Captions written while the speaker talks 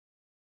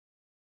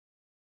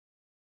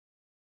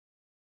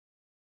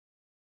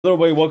Hello,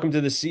 everybody. Welcome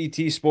to the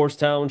CT Sports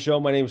Talent Show.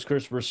 My name is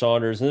Christopher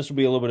Saunders, and this will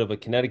be a little bit of a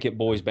Connecticut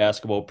boys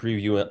basketball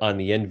preview on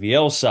the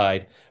NVL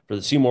side for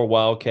the Seymour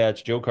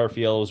Wildcats. Joe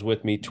Carrafiello is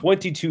with me,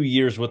 22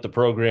 years with the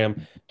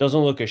program. Doesn't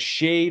look a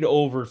shade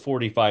over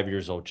 45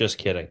 years old. Just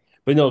kidding.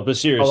 But no, but Oh,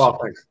 seriously, wow,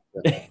 thanks.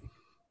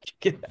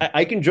 Yeah,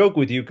 I can joke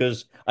with you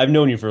because I've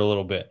known you for a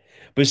little bit.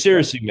 But yeah.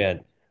 seriously,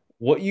 man,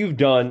 what you've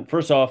done,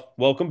 first off,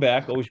 welcome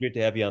back. Always great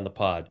to have you on the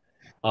pod.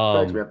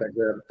 Thanks, Um, man.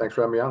 Thanks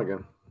for having me on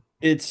again.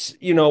 It's,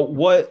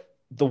 what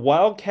the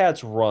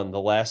Wildcats run the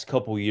last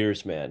couple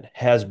years, man,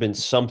 has been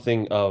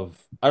something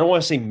of, I don't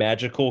want to say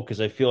magical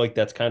because I feel like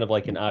that's kind of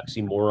like an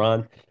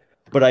oxymoron,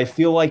 but I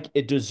feel like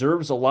it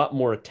deserves a lot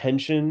more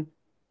attention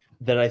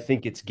than I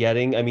think it's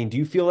getting. I mean, do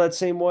you feel that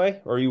same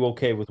way, or are you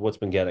okay with what's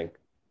been getting?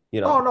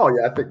 You Oh know, no,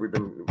 yeah, I think we've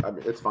been. I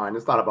mean, it's fine.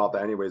 It's not about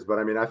that, anyways. But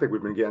I mean, I think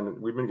we've been getting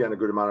a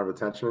good amount of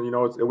attention, and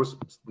it was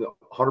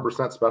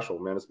 100% special,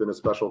 man. It's been a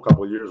special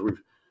couple of years.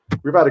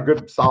 We've had a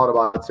good, solid,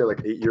 about I'd say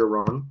like 8 year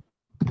run.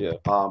 yeah.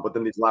 But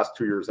then these last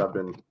 2 years have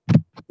been,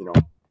 you know,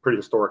 pretty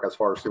historic as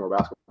far as Seymour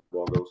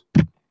basketball goes,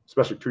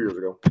 especially 2 years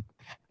ago.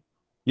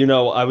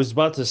 I was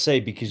about to say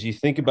because you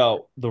think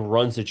about the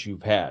runs that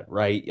you've had,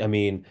 right? I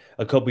mean,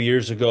 a couple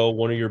years ago,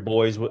 one of your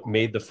boys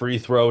made the free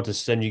throw to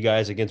send you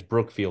guys against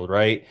Brookfield,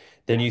 right?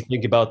 Then Yeah. you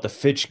think about the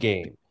Fitch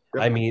game.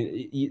 I Yep.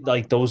 mean,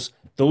 like those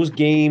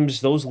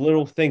games, those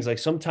little things. Like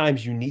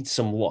sometimes you need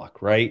some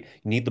luck, right?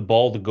 You need the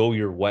ball to go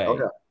your Oh way.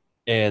 yeah.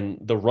 And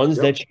the runs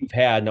Yep. that you've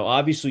had, now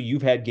obviously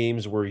you've had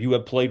games where you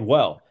have played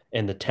well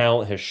and the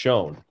talent has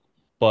shown.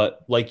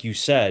 But like you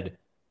said,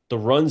 the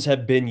runs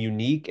have been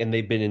unique and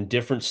they've been in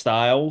different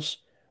styles,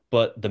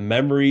 but the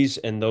memories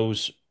and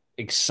those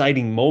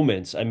exciting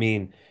moments, I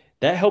mean,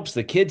 that helps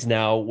the kids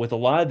now with a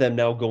lot of them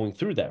now going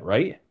through that,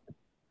 right?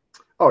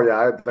 Oh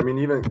yeah. I mean,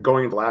 even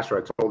going into last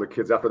year, I told the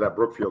kids after that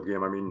Brookfield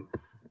game. I mean,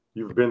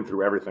 you've been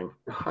through everything.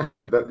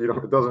 That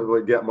it doesn't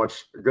really get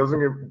much. It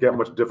doesn't get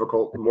much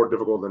more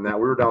difficult than that.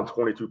 We were down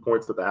 22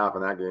 points at the half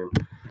in that game,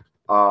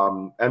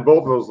 and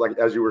both of those, like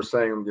as you were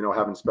saying,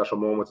 having special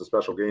moments and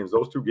special games.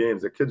 Those two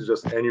games, the kids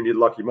just and you need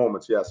lucky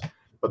moments, yes,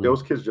 but Mm.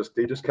 those kids just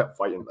kept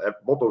fighting.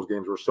 Both those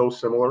games were so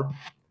similar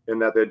in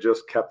that they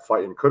just kept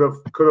fighting. Could have,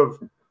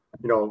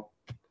 you know,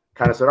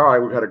 kind of said, all right,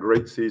 we've had a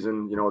great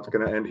season. It's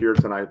going to end here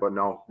tonight, but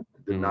no,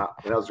 did Mhm. not.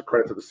 And that was a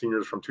credit to the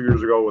seniors from 2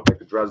 years ago with like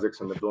the Dresdicks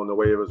and the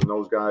Villanuevas and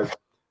those guys,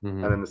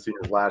 and Mhm. then the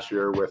seniors last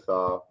year with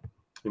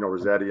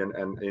Rossetti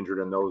and Injured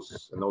and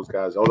those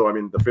guys. Although I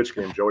mean the Fitch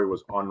game, Joey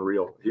was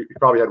unreal. He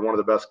probably had one of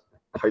the best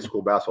high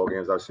school basketball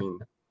games I've seen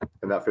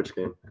in that Fitch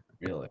game.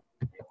 Really?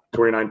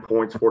 29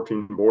 points,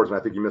 14 boards, and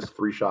I think he missed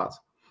 3 shots.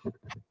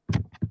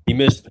 He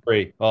missed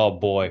three. Oh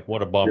boy,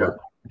 what a Yeah, bummer.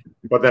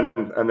 but then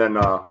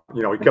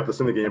he kept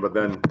us in the game, but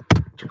then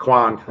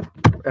Jaquan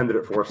ended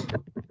it for us.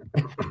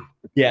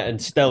 Yeah, in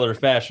stellar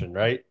fashion,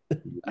 right?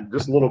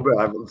 Just a little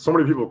bit. So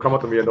many people come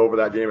up to me and over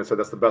that game and said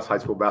that's the best high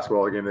school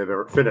basketball game they've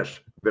ever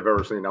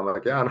seen. I'm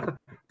like, yeah, it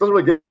doesn't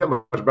really get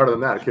much better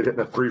than that. A kid hitting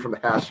a three from the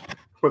hash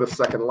with a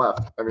second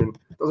left. I mean,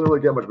 it doesn't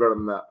really get much better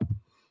than that.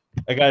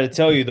 I got to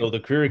tell you though,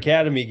 the Career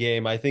Academy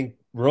game, I think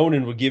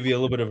Ronan would give you a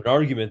little bit of an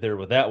argument there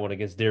with that one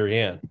against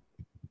Darien.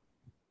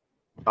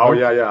 I Oh don't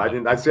yeah, yeah. I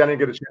didn't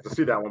get a chance to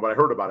see that one, but I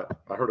heard about it.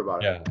 I heard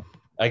about it. Yeah.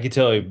 I can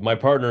tell you, my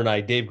partner and I,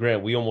 Dave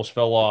Grant, we almost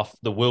fell off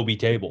the Wilby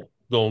table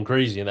going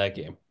crazy in that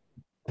game.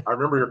 I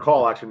remember your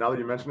call actually. Now that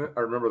you mention it,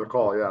 I remember the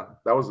call. Yeah,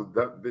 that was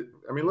that.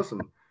 I mean, listen,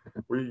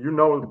 better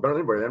than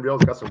anybody. The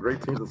NBL's got some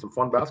great teams and some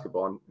fun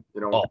basketball,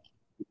 and Oh,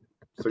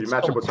 so you it's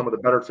match up so with some of the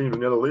better teams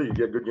in the other league, you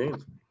get good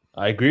games.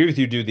 I agree with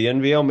you, dude. The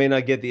NVL may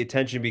not get the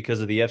attention because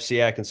of the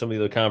FCAC and some of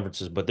the other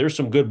conferences, but there's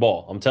some good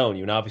ball. I'm telling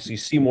you. And obviously,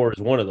 Seymour is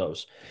one of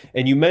those.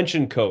 And you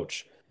mentioned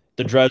coach,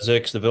 the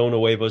Drezicks, the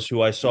Villanuevas,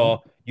 who I saw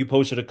you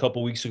posted a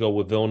couple weeks ago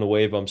with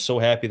Villanueva. I'm so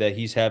happy that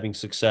he's having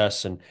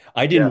success. And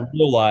I Yeah, didn't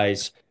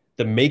realize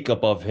the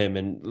makeup of him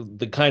and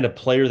the kind of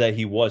player that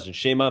he was. And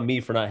shame on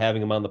me for not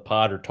having him on the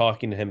pod or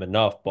talking to him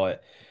enough,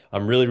 but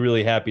I'm really,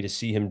 really happy to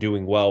see him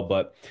doing well.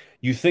 But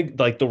you think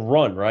like the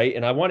run, right?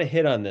 And I want to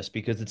hit on this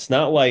because it's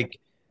not like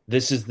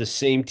this is the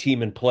same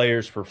team and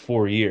players for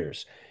 4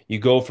 years. You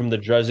go from the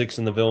Drezicks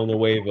and the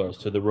Villanuevas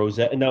to the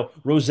Rossetti. Now,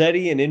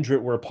 Rossetti and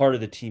Indrit were a part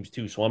of the teams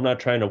too, so I'm not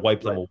trying to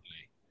wipe them right. away.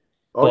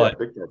 Oh yeah, But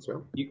big chance. Yeah.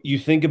 you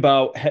think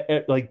about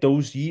like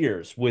those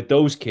years with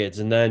those kids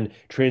and then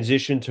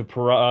transition to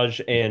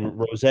Paraj and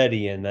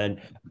Rossetti and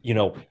then,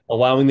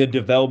 allowing the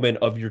development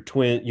of your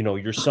twin,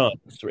 your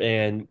sons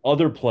and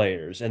other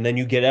players. And then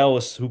you get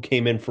Ellis who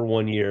came in for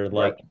 1 year. Right.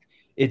 Like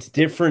it's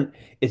different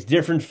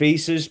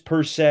faces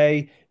per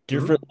se,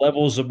 different Mm-hmm.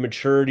 levels of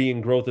maturity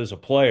and growth as a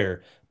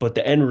player, but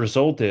the end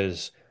result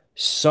is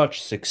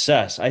such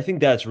success. I think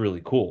that's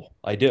really cool.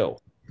 I do.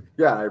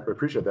 Yeah, I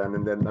appreciate that.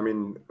 And then I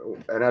mean,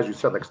 and as you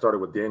said, like started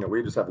with Daniel,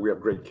 we have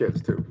great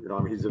kids too. I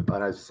mean,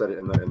 and I said it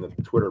in the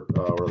Twitter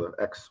or the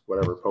X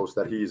whatever post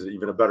that he's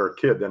even a better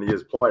kid than he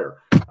is player.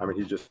 I mean,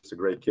 he's just a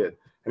great kid.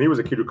 And he was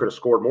a kid who could have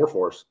scored more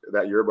for us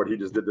that year, but he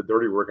just did the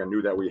dirty work and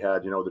knew that we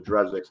had, the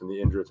Dresdicks and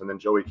the Indrits. And then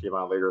Joey came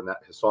out later in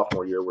his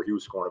sophomore year where he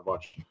was scoring a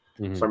bunch.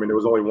 Hmm. So, I mean, there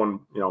was only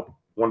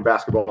one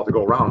basketball to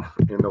go around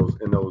in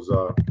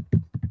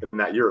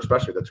that year,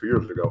 especially the 2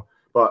 years ago.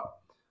 But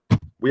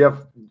we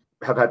have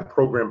had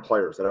program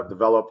players that have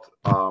developed.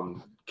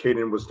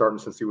 Caden was starting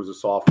since he was a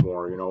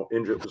sophomore.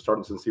 Indrit was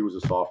starting since he was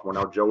a sophomore.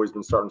 Now Joey's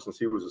been starting since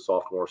he was a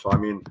sophomore. So, I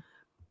mean,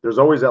 there's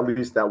always at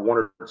least that one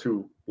or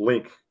two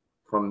link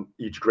from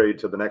each grade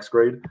to the next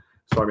grade.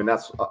 So, I mean,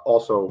 that's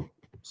also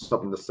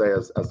something to say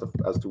as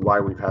to why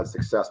we've had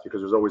success,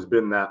 because there's always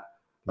been that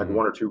like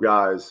one or two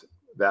guys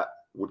that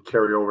would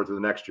carry over to the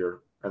next year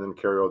and then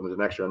carry over to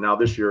the next year. And now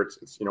this year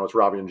it's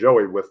Robbie and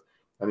Joey and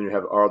then you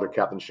have our other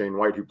captain, Shane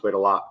White, who played a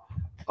lot,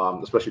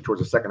 especially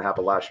towards the second half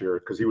of last year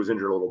because he was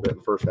injured a little bit in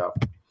the first half.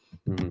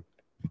 Hmm.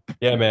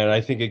 Yeah, man.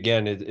 I think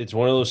again, it's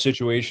one of those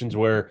situations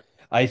where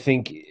I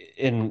think,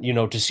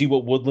 to see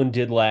what Woodland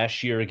did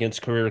last year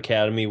against Career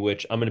Academy,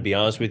 which I'm going to be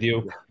honest with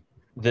you,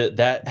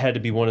 that had to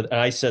be and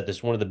I said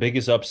this, one of the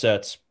biggest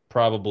upsets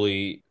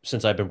probably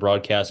since I've been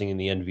broadcasting in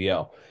the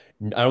NVL.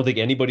 I don't think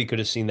anybody could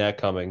have seen that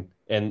coming.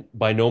 And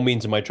by no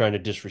means am I trying to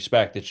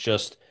disrespect. It's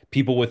just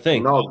people would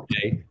think, No,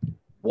 okay,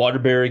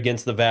 Waterbury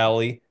against the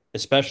Valley,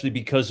 especially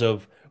because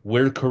of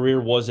where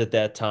Career was at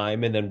that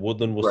time, and then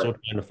Woodland was right. still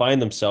trying to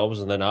find themselves,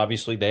 and then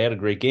obviously they had a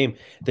great game.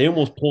 They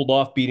almost pulled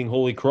off beating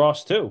Holy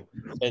Cross too,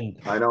 and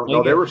I know. No,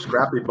 playing they it. were a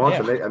scrappy bunch,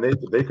 Yeah, and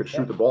they could yeah.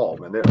 shoot the ball,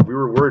 man. We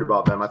were worried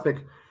about them. I think,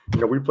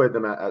 we played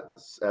them at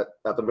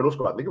the middle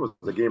school. I think it was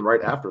the game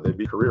right after they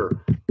beat Career,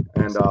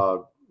 and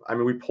I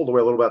mean, we pulled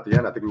away a little bit at the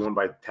end. I think we won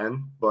by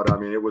 10, but I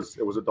mean, it was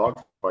a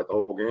dogfight the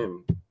whole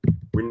game.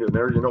 We knew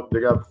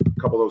they got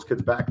a couple of those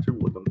kids back too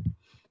with them.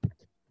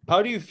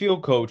 How do you feel,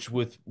 Coach,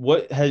 with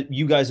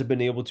you guys have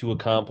been able to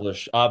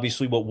accomplish?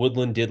 Obviously, what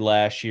Woodland did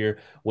last year,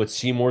 what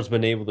Seymour's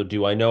been able to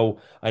do. I know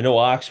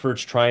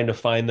Oxford's trying to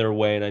find their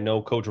way, and I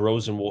know Coach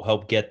Rosen will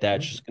help get that.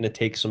 It's just going to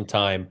take some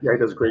time. Yeah, he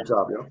does a great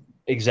job.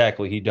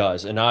 Exactly, he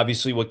does. And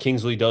obviously what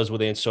Kingsley does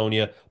with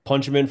Ansonia,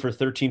 punch him in for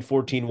 13,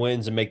 14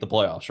 wins and make the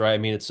playoffs, right? I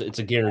mean, it's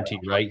a guarantee,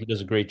 right? He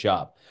does a great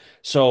job.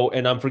 So,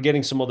 and I'm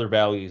forgetting some other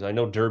values. I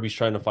know Derby's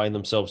trying to find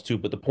themselves too,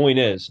 but the point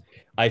is,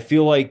 I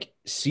feel like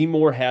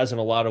Seymour has in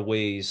a lot of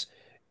ways,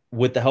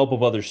 with the help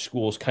of other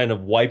schools, kind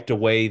of wiped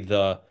away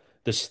the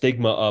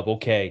stigma of,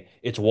 okay,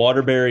 it's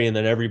Waterbury and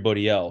then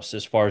everybody else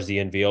as far as the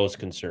NVO is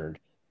concerned,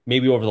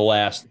 maybe over the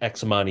last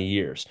X amount of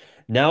years.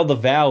 Now the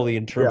Valley,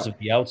 in terms Yeah, of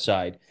the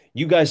outside,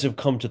 you guys have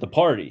come to the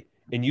party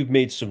and you've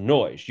made some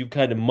noise. You've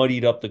kind of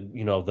muddied up the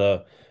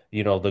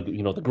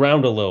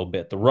ground a little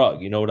bit, the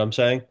rug. You know what I'm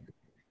saying?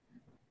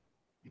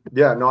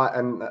 yeah. No,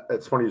 and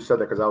it's funny you said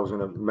that because I was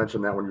going to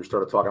mention that when you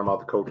started talking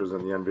about the coaches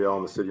and the NVL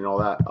and the city and all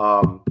that.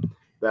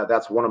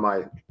 That's one of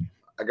my,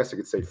 I guess I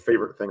could say,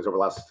 favorite things over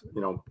the last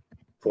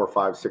 4,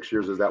 5, 6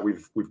 years is that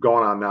we've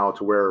gone on now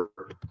to where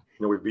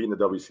we've beaten the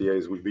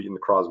WCAs, we've beaten the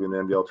Crosby in the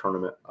NVL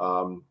tournament.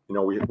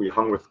 We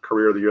hung with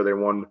Career the year they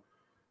won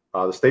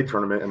the state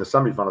tournament in the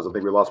semifinals. I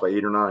think we lost by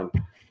 8 or 9.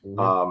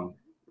 Mhm.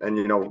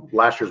 And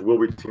last year's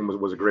Wilby team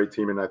was a great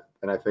team,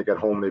 and I think at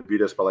home they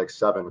beat us by like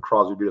 7.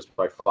 Crosby beat us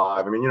by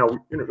 5. I mean,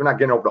 you're not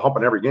getting over the hump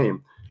in every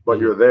game, but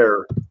Mhm. you're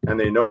there, and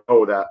they know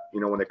that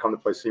when they come to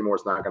play Seymour,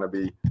 it's not going to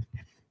be,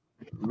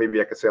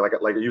 maybe I could say like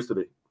it used to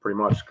be, pretty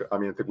much. I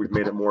mean, I think we've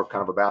made it more of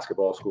kind of a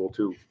basketball school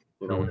too,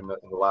 Mhm. in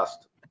the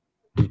last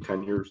 8,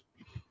 10 years.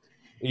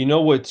 You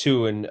know what,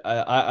 too, and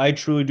I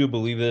truly do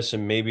believe this,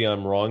 and maybe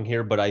I'm wrong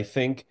here, but I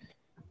think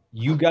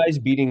you guys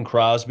beating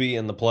Crosby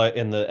in the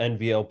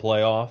NVL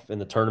playoff in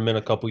the tournament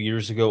a couple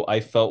years ago,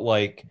 I felt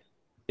like,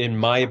 in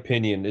my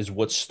opinion, is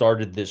what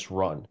started this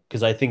run.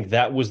 Because I think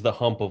that was the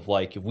hump of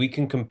like, if we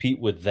can compete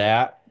with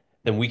that,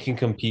 then we can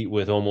compete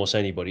with almost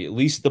anybody. At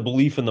least the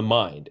belief in the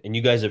mind. And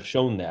you guys have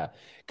shown that.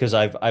 Because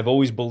I've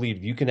always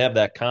believed you can have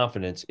that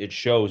confidence. It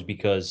shows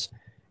because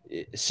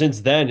since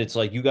then it's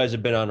like you guys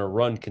have been on a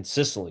run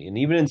consistently. And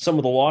even in some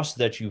of the losses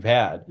that you've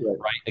had, Right.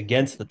 right,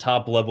 against the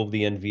top level of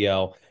the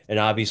NVL and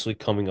obviously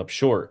coming up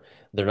short.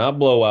 They're not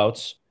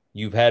blowouts.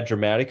 You've had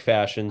dramatic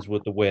fashions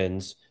with the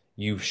wins.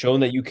 You've shown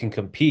that you can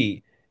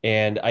compete.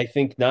 And I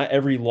think not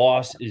every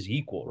loss is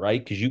equal,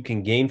 right? Because you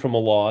can gain from a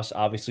loss,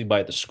 obviously,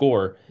 by the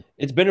score.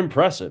 It's been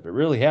impressive. It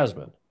really has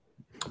been.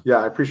 Yeah,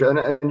 I appreciate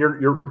it. And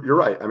you're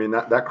right. I mean,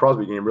 that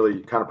Crosby game really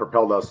kind of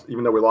propelled us,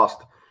 even though we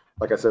lost,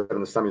 like I said,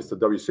 in the semis to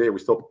WCA, we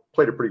still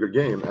played a pretty good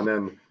game. And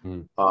then,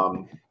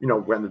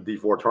 Mm. went in the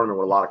D4 tournament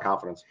with a lot of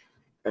confidence.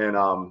 And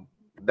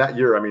that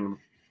year, I mean,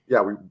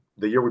 yeah,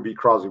 the year we beat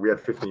Crosby, we had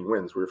 15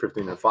 wins. We were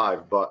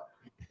 15-5. But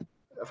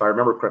if I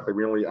remember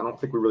correctly, I don't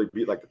think we really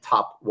beat like the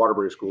top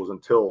Waterbury schools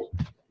until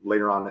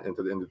later on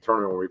into the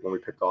tournament when we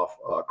picked off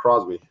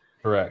Crosby.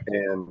 Correct.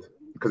 And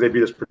because they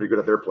beat us pretty good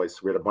at their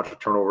place. We had a bunch of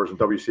turnovers, and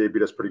WCA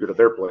beat us pretty good at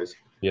their place.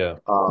 Yeah.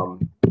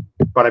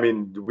 But I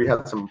mean, we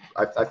had some.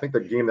 I think the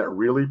game that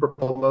really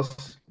propelled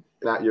us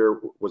that year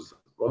was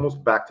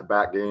almost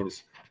back-to-back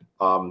games.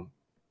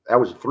 That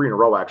was 3 in a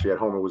row actually at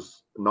home. It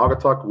was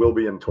Naugatuck,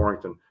 Wilby, and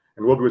Torrington.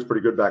 And Wilby was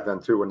pretty good back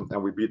then too,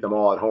 and we beat them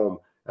all at home.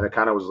 and it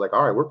kind of was like,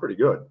 all right, we're pretty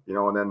good,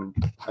 and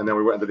then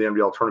we went into the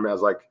NBL tournament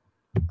as like,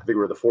 I think we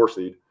were the 4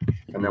 seed,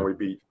 and then we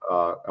beat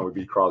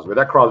Crosby.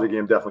 That Crosby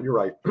game definitely, you're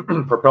right,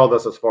 propelled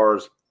us as far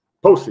as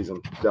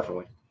postseason,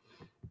 definitely.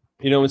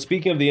 And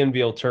speaking of the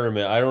NBL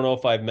tournament, I don't know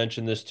if I've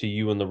mentioned this to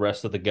you and the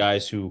rest of the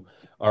guys who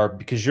are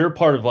because you're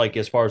part of like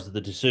as far as the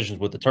decisions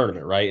with the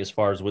tournament, right? As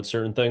far as with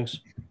certain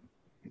things.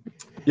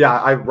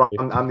 Yeah, I'm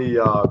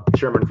the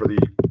chairman for the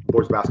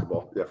boys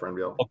basketball, yeah, for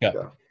NBL. Okay.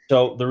 Yeah,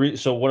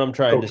 So what I'm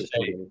trying to coaches.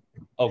 say,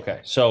 okay.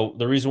 So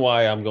the reason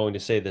why I'm going to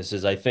say this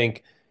is I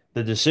think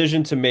the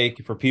decision to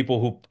make for people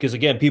who, because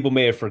again, people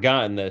may have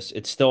forgotten this,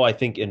 it's still, I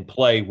think, in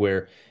play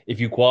where if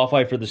you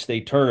qualify for the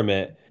state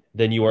tournament,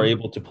 then you are Mm-hmm.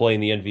 able to play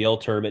in the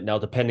NVL tournament. Now,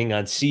 depending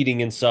on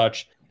seeding and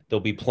such, there'll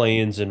be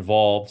play-ins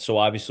involved. So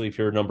obviously, if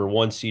you're a number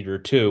one seed or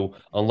two,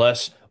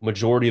 unless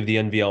majority of the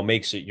NVL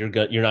makes it, you're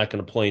not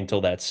going to play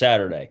until that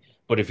Saturday.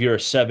 But if you're a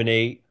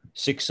 7-8,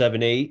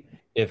 6-7-8,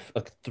 if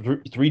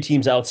three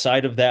teams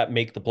outside of that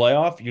make the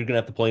playoff, you're going to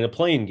have to play in a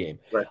playing game.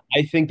 Right.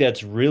 I think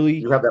that's really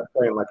You have that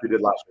playing like you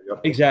did last year.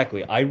 Yep.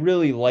 exactly. I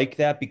really like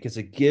that because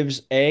it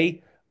gives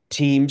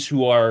teams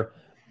who are,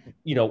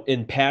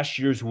 in past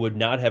years who would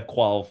not have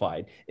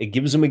qualified, it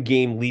gives them a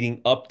game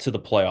leading up to the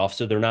playoffs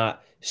so they're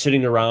not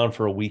sitting around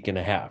for a week and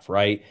a half,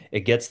 right?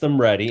 It gets them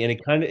ready and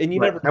it kind of, and you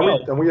Right. never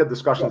And know. we had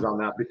discussions on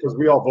that because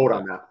we all vote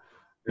on that,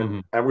 and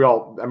Mhm. and we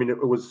all. I mean,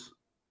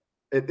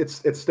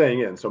 it's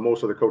staying in. So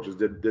most of the coaches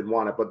did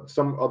want it, but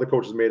some other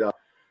coaches made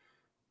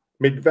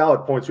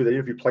valid points too that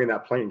even if you play in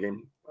that playing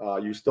game,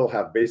 you still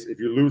have base. If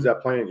you lose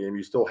that playing game,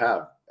 you still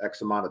have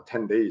X amount of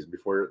 10 days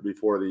before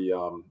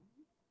the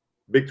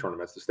big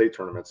tournaments, the state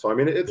tournaments. So I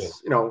mean, Yeah.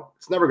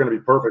 it's never going to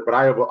be perfect, but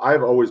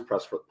I've always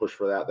pushed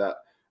for that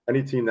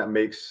any team that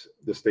makes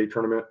the state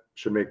tournament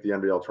should make the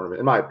NBL tournament,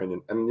 in my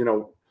opinion. And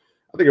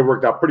I think it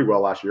worked out pretty well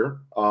last year.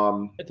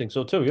 I think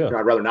so too, yeah.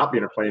 I'd rather not be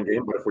in a playing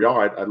game, but if we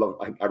are,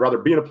 I'd rather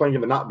be in a playing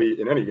game than not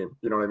be in any game.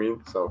 You know what I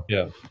mean? So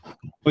Yeah.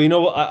 But you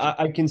know what?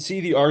 I can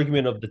see the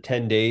argument of the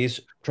 10 days.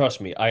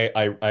 Trust me,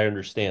 I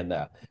understand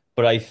that.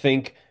 But I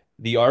think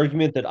the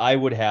argument that I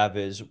would have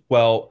is,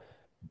 well,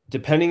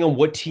 depending on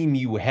what team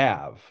you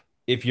have,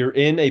 if you're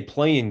in a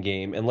play-in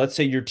game, and let's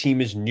say your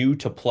team is new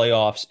to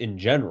playoffs in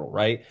general,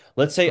 right?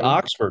 Let's say mhm.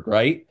 Oxford,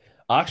 right?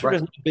 Oxford Right,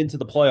 has not been to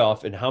the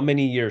playoff in how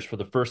many years for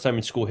the first time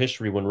in school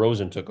history when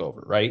Rosen took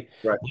over, right?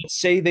 right. Let's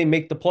say they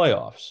make the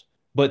playoffs,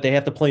 but they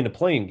have to play in a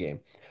playing game.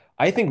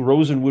 I think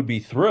Rosen would be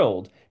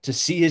thrilled to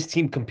see his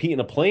team compete in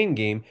a playing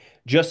game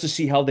just to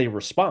see how they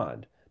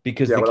respond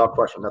because Yeah, without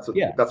question.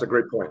 yeah, That's a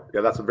great point.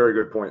 Yeah, that's a very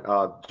good point.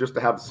 Just to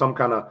have some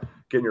kind of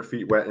getting your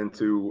feet wet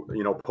into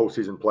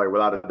postseason play,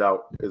 without a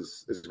doubt,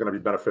 is going to be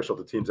beneficial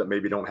to teams that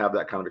maybe don't have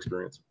that kind of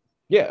experience.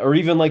 yeah, or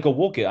even like a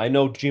Woolkit. I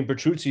know Gene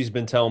Petrucci's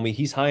been telling me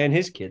he's high on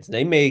his kids.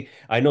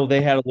 I know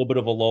they had a little bit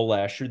of a low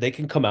last year. They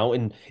can come out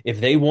and if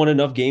they won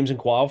enough games and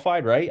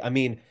qualified, right? I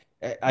mean,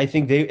 I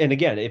think and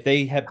again, if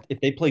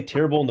they play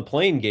terrible in the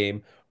playing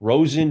game,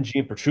 Rosen,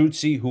 Gene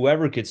Petrucci,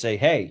 whoever could say,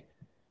 hey,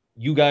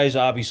 you guys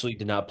obviously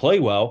did not play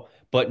well,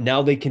 but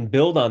now they can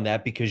build on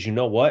that because you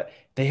know what?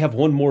 They have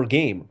one more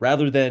game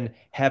rather than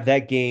have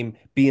that game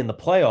be in the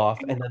playoff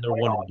and then they're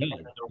one and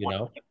done, you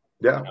know?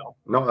 Yeah,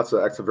 no, that's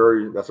a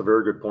very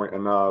good point.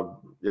 And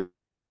yeah,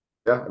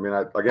 I mean,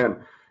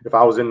 again, if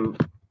I was in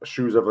the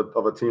shoes of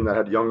a team that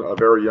had a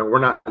very young, we're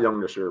not young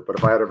this year, but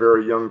if I had a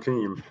very young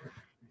team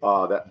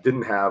that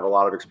didn't have a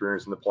lot of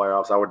experience in the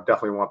playoffs, I would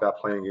definitely want that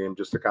playing game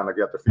just to kind of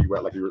get their feet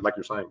wet, like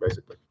you're saying,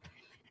 basically.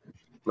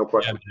 No Yeah,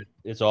 question. man,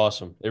 it's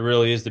awesome. It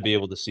really is to be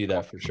able to see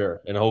that for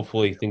sure. And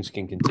hopefully things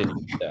can continue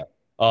with that.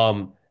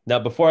 Now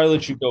before I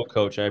let you go,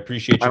 coach, I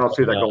appreciate I you don't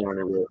see coming that on. going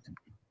anywhere.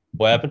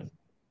 What happened?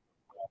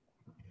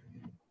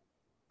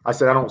 I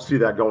said I don't see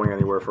that going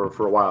anywhere for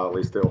a while at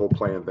least. The whole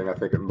playing thing. I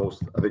think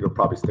it'll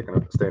probably stay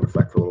in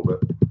effect for a little bit.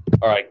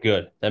 All right,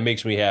 good. That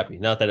makes me happy.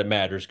 Not that it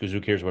matters because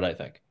who cares what I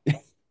think.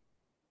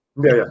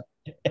 Yeah,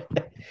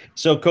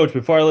 So, coach,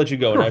 before I let you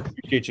go, and I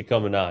appreciate you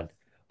coming on,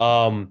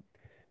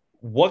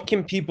 what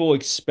can people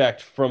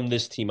expect from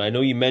this team? I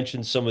know you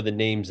mentioned some of the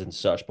names and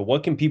such, but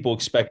what can people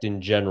expect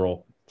in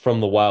general from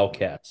the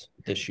Wildcats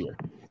this year?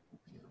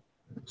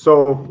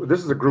 So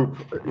this is a group.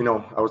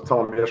 I was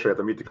telling them yesterday I have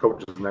to meet the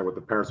coaches tonight with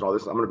the parents and all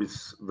this. I'm going to be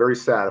very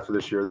sad after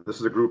this year.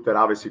 This is a group that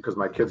obviously, because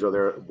my kids are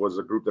there, was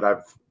a group that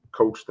I've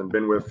coached and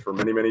been with for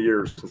many, many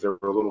years since they were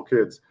little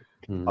kids.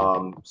 Hmm.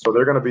 So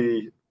they're going to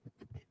be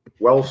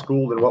well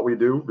schooled in what we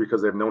do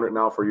because they've known it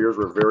now for years.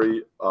 We're a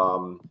very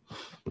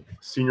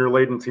senior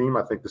laden team.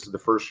 I think this is the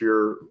first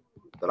year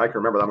that I can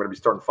remember that I'm going to be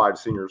starting 5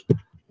 seniors.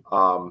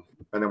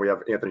 And then we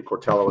have Anthony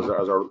Cortello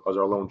as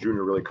our lone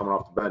junior really coming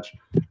off the bench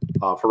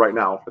for right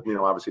now. But,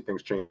 obviously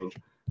things change.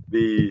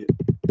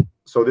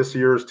 So this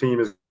year's team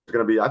is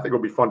going to be, I think it'll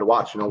be fun to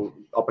watch,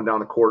 up and down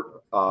the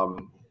court.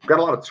 We've got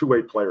a lot of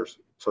two-way players.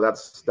 So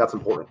that's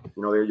important.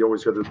 You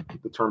always hear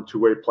the term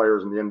two-way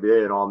players in the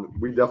NBA and all.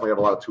 We definitely have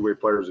a lot of two-way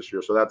players this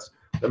year. So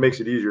that makes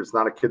it easier. It's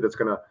not a kid that's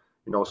going to,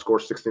 score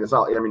 16. It's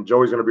not. I mean,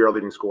 Joey's going to be our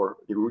leading scorer.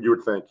 You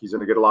would think he's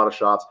going to get a lot of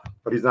shots,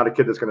 but he's not a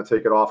kid that's going to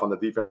take it off on the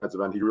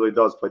defensive end. He really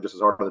does play just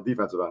as hard on the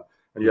defensive end.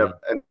 And you have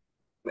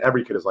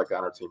every kid is like that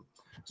on our team.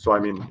 So I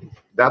mean,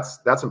 that's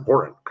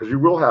important because you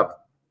will have.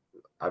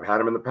 I've had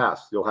them in the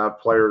past. You'll have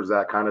players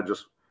that kind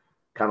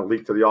of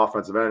leak to the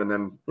offensive end, and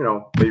then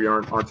maybe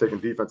aren't taking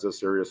defense as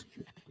serious.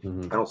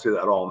 Mhm. I don't see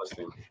that at all in this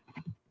team.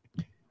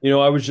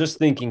 I was just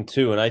thinking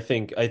too, and I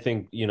think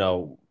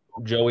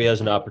Joey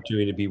has an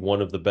opportunity to be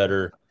one of the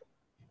better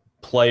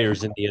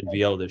players in the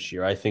NVL this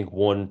year. I think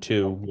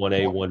 1-2,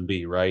 1A,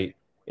 1B, right?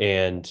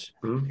 And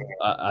Mm-hmm.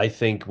 I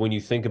think when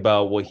you think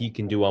about what he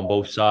can do on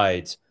both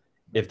sides,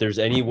 if there's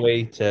any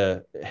way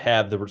to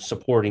have the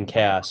supporting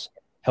cast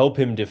help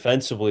him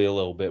defensively a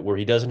little bit where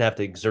he doesn't have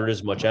to exert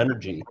as much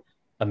energy,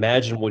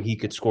 imagine what he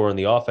could score on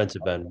the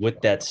offensive end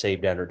with that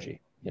saved energy,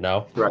 you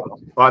know? Right.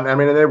 I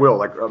mean, and they will.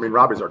 Like, I mean,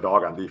 Robbie's our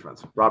dog on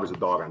defense. Robbie's a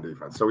dog on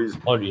defense. So he's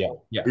Oh, yeah,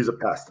 yeah. he's a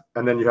pest.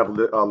 And then you have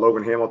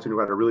Logan Hamilton, who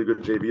had a really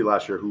good JV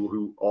last year,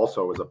 who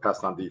also is a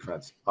pest on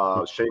defense.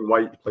 Shane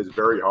White plays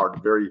very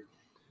hard.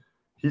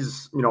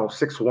 He's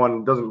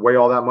 6'1", doesn't weigh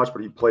all that much,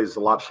 but he plays a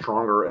lot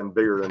stronger and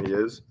bigger than he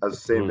is. As the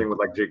same Mhm. thing with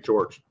like Jake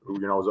George, who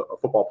is a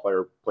football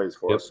player, plays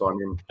for Yep. us. So I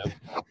mean,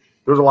 Yep.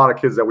 there's a lot of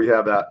kids that we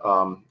have that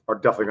are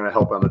definitely going to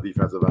help on the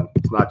defensive end.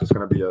 It's not just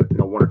going to be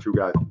a one or two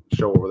guy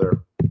show over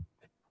there.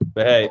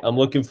 But hey, I'm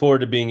looking forward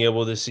to being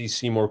able to see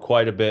Seymour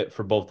quite a bit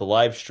for both the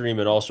live stream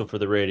and also for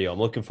the radio. I'm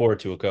looking forward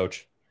to it,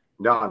 Coach.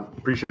 Don,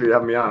 appreciate you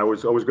having me on.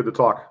 Always good to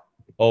talk.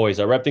 Always.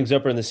 I wrap things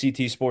up in the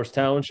CT Sports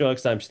Talent Show.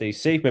 Next time, stay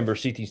safe. Remember,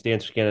 CT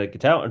stands for Canada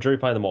Get Out. I'm sure you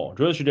find them all.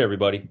 Enjoy the rest of your day,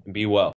 everybody, and be well.